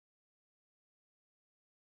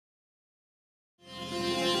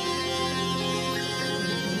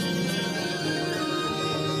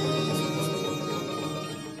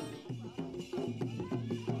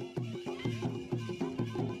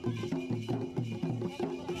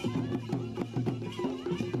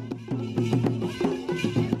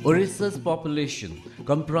Orissa's population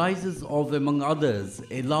comprises of, among others,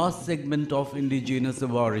 a large segment of indigenous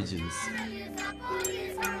aborigines.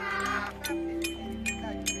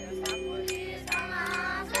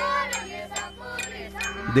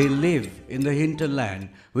 They live in the hinterland,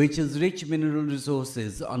 which has rich mineral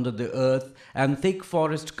resources under the earth and thick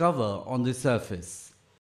forest cover on the surface.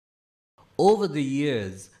 Over the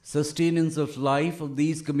years, sustenance of life of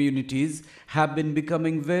these communities have been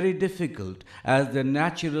becoming very difficult as their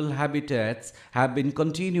natural habitats have been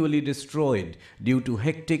continually destroyed due to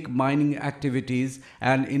hectic mining activities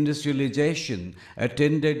and industrialization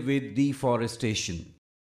attended with deforestation.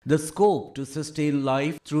 The scope to sustain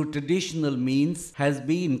life through traditional means has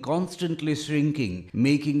been constantly shrinking,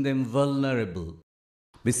 making them vulnerable.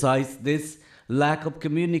 Besides this, lack of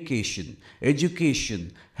communication,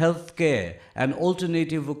 education, health care, and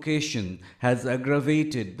alternative vocation has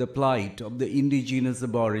aggravated the plight of the indigenous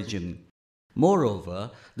aborigine. Moreover,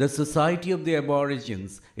 the society of the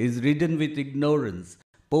aborigines is ridden with ignorance,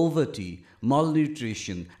 poverty,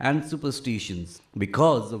 malnutrition, and superstitions,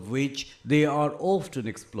 because of which they are often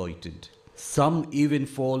exploited. Some even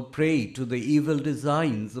fall prey to the evil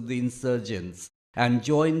designs of the insurgents and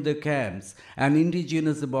join the camps, and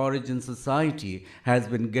indigenous aborigine society has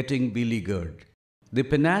been getting beleaguered. The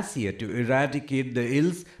panacea to eradicate the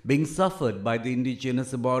ills being suffered by the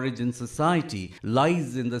indigenous aborigine society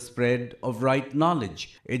lies in the spread of right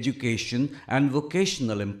knowledge, education, and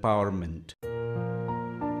vocational empowerment.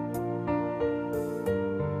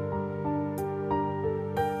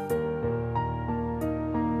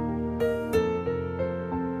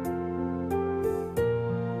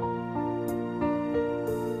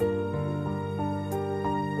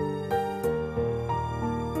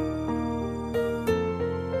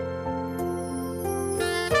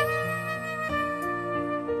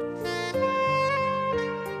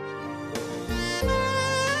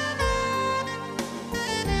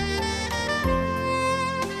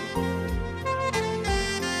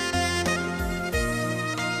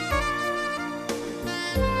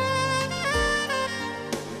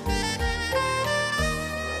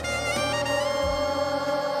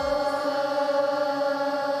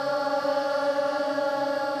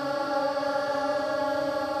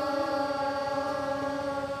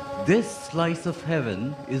 This slice of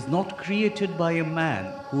heaven is not created by a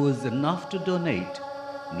man who is enough to donate,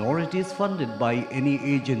 nor it is funded by any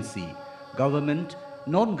agency, government,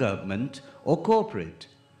 non-government, or corporate,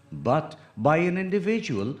 but by an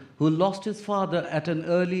individual who lost his father at an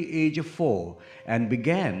early age of 4 and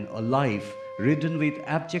began a life ridden with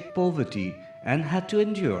abject poverty and had to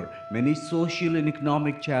endure many social and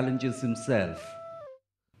economic challenges himself.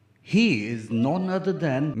 He is none other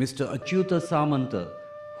than Mr. Achyuta Samanta,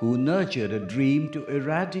 who nurtured a dream to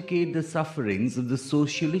eradicate the sufferings of the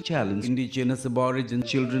socially challenged indigenous aborigine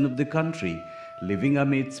children of the country living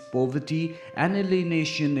amidst poverty and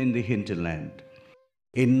alienation in the hinterland.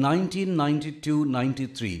 In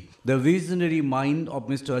 1992-93, the visionary mind of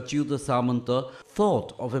Mr. Achyuta Samanta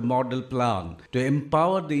thought of a model plan to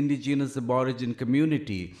empower the indigenous aborigine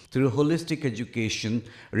community through holistic education,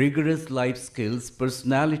 rigorous life skills,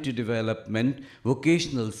 personality development,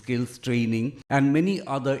 vocational skills training, and many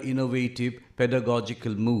other innovative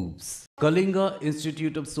pedagogical moves. Kalinga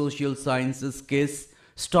Institute of Social Sciences KISS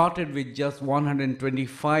started with just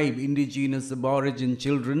 125 indigenous aborigine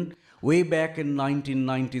children way back in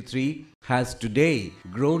 1993, has today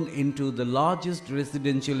grown into the largest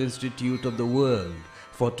residential institute of the world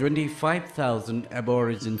for 25,000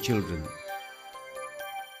 aborigine children.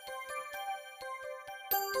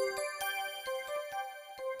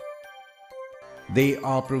 They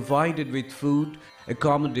are provided with food,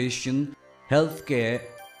 accommodation, health care,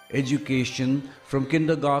 education from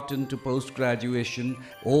kindergarten to post-graduation,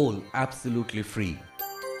 all absolutely free.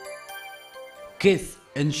 KISS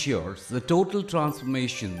ensures the total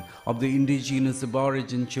transformation of the indigenous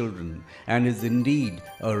aborigine children and is indeed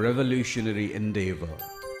a revolutionary endeavor.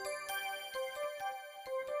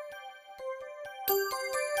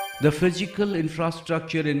 The physical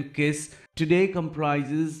infrastructure in KISS today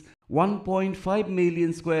comprises 1.5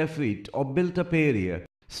 million square feet of built-up area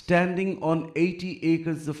standing on 80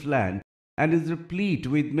 acres of land and is replete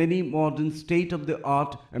with many modern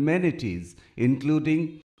state-of-the-art amenities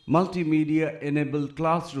including multimedia-enabled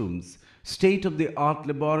classrooms, state-of-the-art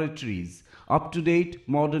laboratories, up-to-date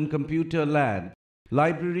modern computer lab,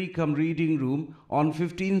 library cum reading room on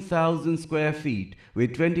 15,000 square feet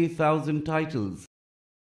with 20,000 titles,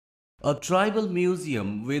 a tribal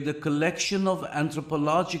museum with a collection of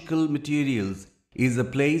anthropological materials is a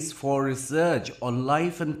place for research on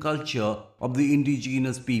life and culture of the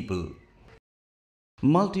indigenous people.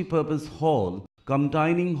 Multipurpose hall cum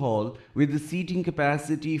dining hall with a seating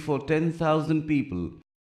capacity for 10,000 people.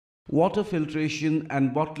 Water filtration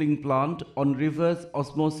and bottling plant on reverse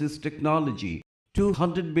osmosis technology,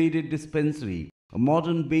 200-bedded dispensary, a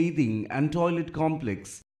modern bathing and toilet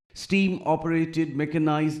complex, steam-operated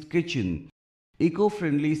mechanized kitchen,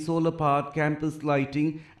 eco-friendly solar-powered campus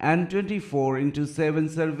lighting and 24/7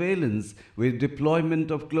 surveillance with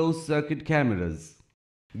deployment of closed-circuit cameras.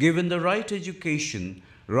 Given the right education,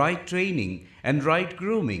 right training and right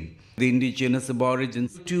grooming, the indigenous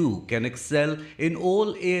aborigines too can excel in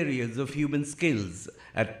all areas of human skills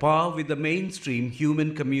at par with the mainstream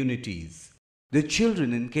human communities. The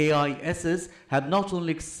children in KISS have not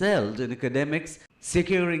only excelled in academics,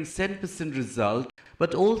 securing 100% result,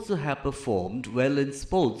 but also have performed well in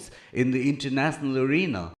sports in the international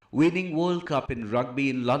arena, winning World Cup in rugby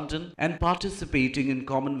in London and participating in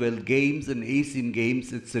Commonwealth Games and Asian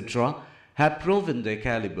Games, etc., have proven their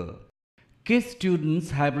caliber. KISS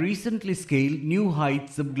students have recently scaled new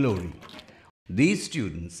heights of glory. These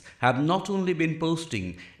students have not only been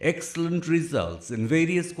posting excellent results in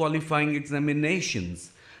various qualifying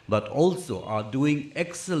examinations, but also are doing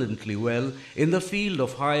excellently well in the field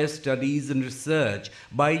of higher studies and research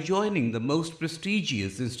by joining the most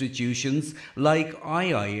prestigious institutions like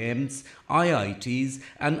IIMs, IITs,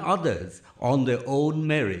 and others on their own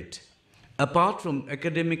merit. Apart from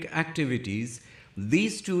academic activities,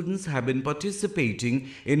 these students have been participating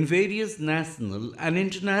in various national and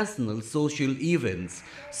international social events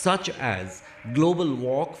such as Global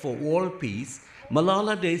Walk for World Peace,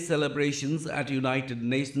 Malala Day celebrations at United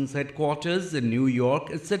Nations headquarters in New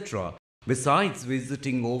York, etc., besides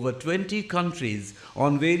visiting over 20 countries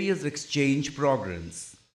on various exchange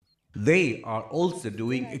programs. They are also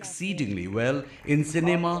doing exceedingly well in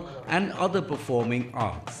cinema and other performing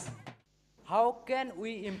arts. How can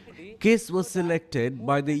we improve? KISS was selected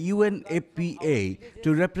by the UNFPA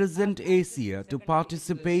to represent Asia to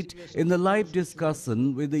participate in the live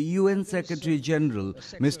discussion with the UN Secretary General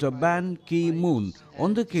Mr. Ban Ki-moon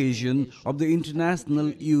on the occasion of the International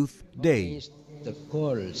Youth Day.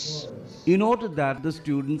 In order that the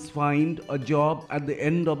students find a job at the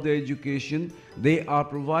end of their education, they are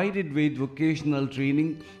provided with vocational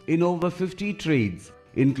training in over 50 trades,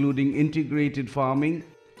 including integrated farming,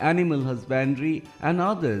 animal husbandry and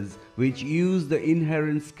others which use the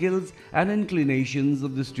inherent skills and inclinations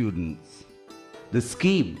of the students. The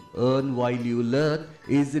scheme Earn While You Learn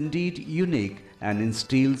is indeed unique and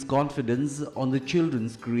instills confidence on the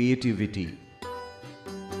children's creativity.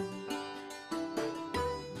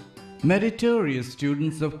 Meritorious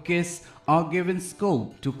students of KISS are given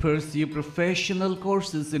scope to pursue professional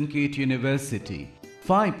courses in KIT University.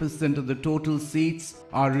 5% of the total seats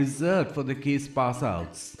are reserved for the KISS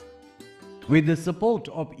pass-outs. With the support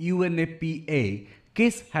of UNFPA,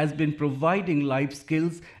 KISS has been providing life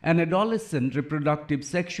skills and adolescent reproductive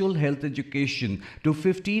sexual health education to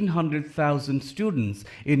 1,500,000 students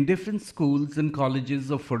in different schools and colleges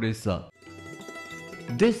of Odisha.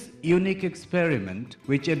 This unique experiment,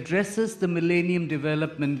 which addresses the Millennium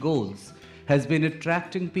Development Goals, has been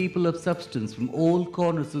attracting people of substance from all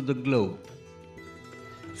corners of the globe.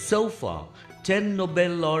 So far, 10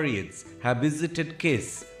 Nobel laureates have visited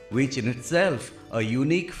KISS, which in itself a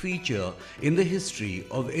unique feature in the history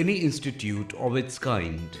of any institute of its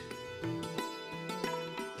kind.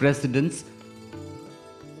 Presidents,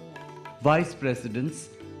 vice presidents,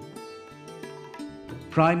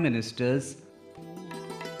 prime ministers,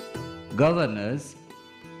 governors,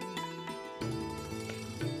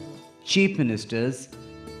 chief ministers,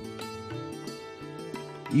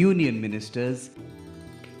 union ministers,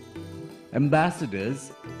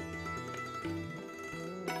 ambassadors,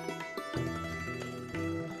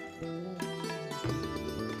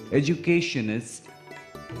 educationists,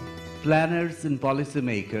 planners and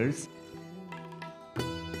policymakers,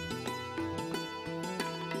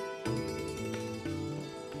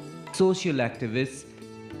 social activists,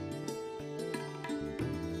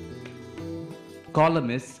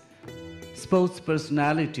 columnists, sports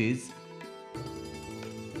personalities,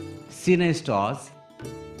 cine stars,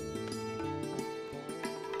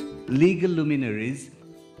 legal luminaries,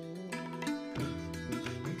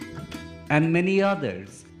 and many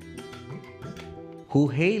others who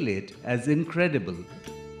hail it as incredible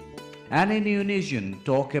and in unison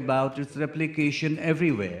talk about its replication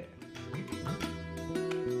everywhere.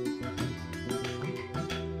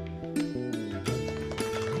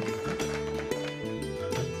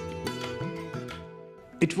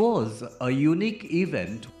 It was a unique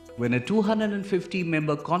event when a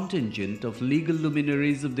 250-member contingent of legal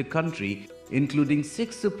luminaries of the country including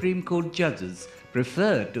 6 Supreme Court judges,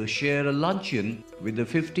 preferred to share a luncheon with the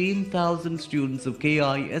 15,000 students of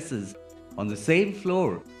KISS on the same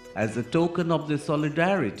floor as a token of their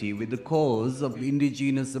solidarity with the cause of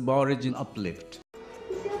indigenous Aboriginal uplift.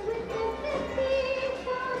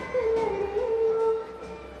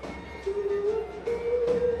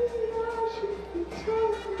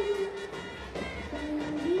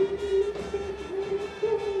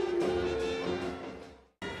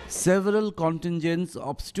 Several contingents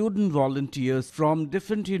of student volunteers from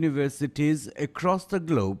different universities across the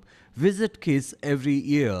globe visit KISS every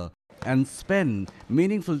year and spend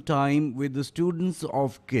meaningful time with the students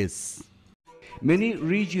of KISS. Many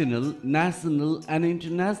regional, national and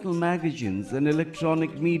international magazines and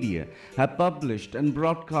electronic media have published and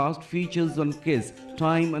broadcast features on KISS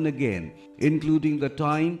time and again, including The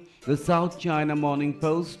Time, the South China Morning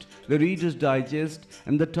Post, the Reader's Digest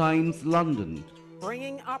and the Times London.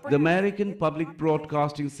 The American Public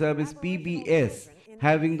Broadcasting Service PBS,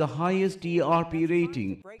 having the highest ERP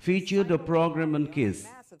rating, featured a program on KISS.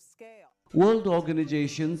 World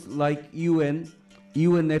organizations like UN,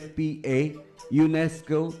 UNFPA,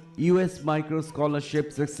 UNESCO, US Micro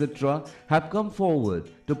Scholarships, etc. have come forward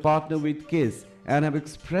to partner with KISS and have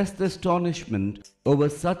expressed astonishment over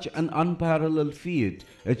such an unparalleled feat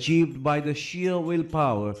achieved by the sheer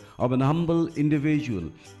willpower of an humble individual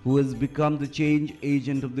who has become the change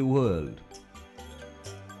agent of the world.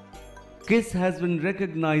 KISS has been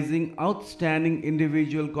recognizing outstanding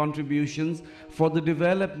individual contributions for the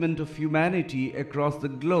development of humanity across the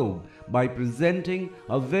globe by presenting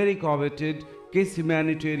a very coveted KISS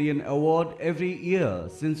Humanitarian Award every year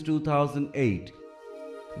since 2008.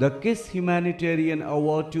 The KISS Humanitarian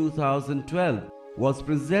Award 2012 was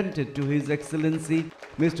presented to His Excellency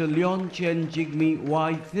Mr. Leon Chen Jigme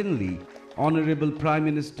Y. Thinley, Honorable Prime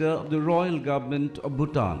Minister of the Royal Government of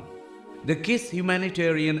Bhutan. The KISS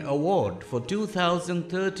Humanitarian Award for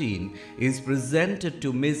 2013 is presented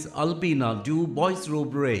to Ms. Albina Du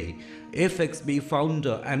Bois-Robert, FXB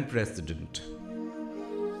founder and president.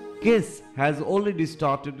 KISS has already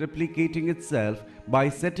started replicating itself by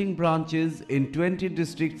setting branches in 20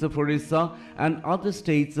 districts of Orissa and other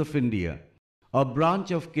states of India. A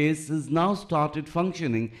branch of KISS has now started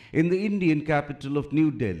functioning in the Indian capital of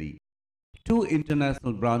New Delhi. 2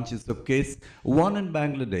 international branches of KISS, one in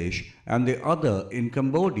Bangladesh and the other in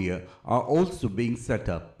Cambodia, are also being set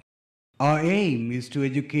up. Our aim is to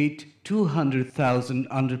educate 200,000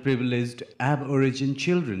 underprivileged Aborigine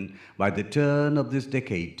children by the turn of this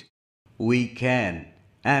decade. We can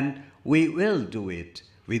and we will do it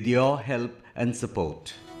with your help and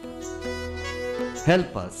support.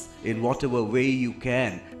 Help us in whatever way you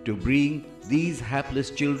can to bring these hapless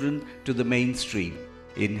children to the mainstream,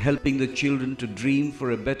 in helping the children to dream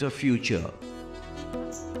for a better future.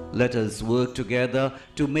 Let us work together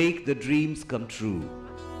to make the dreams come true.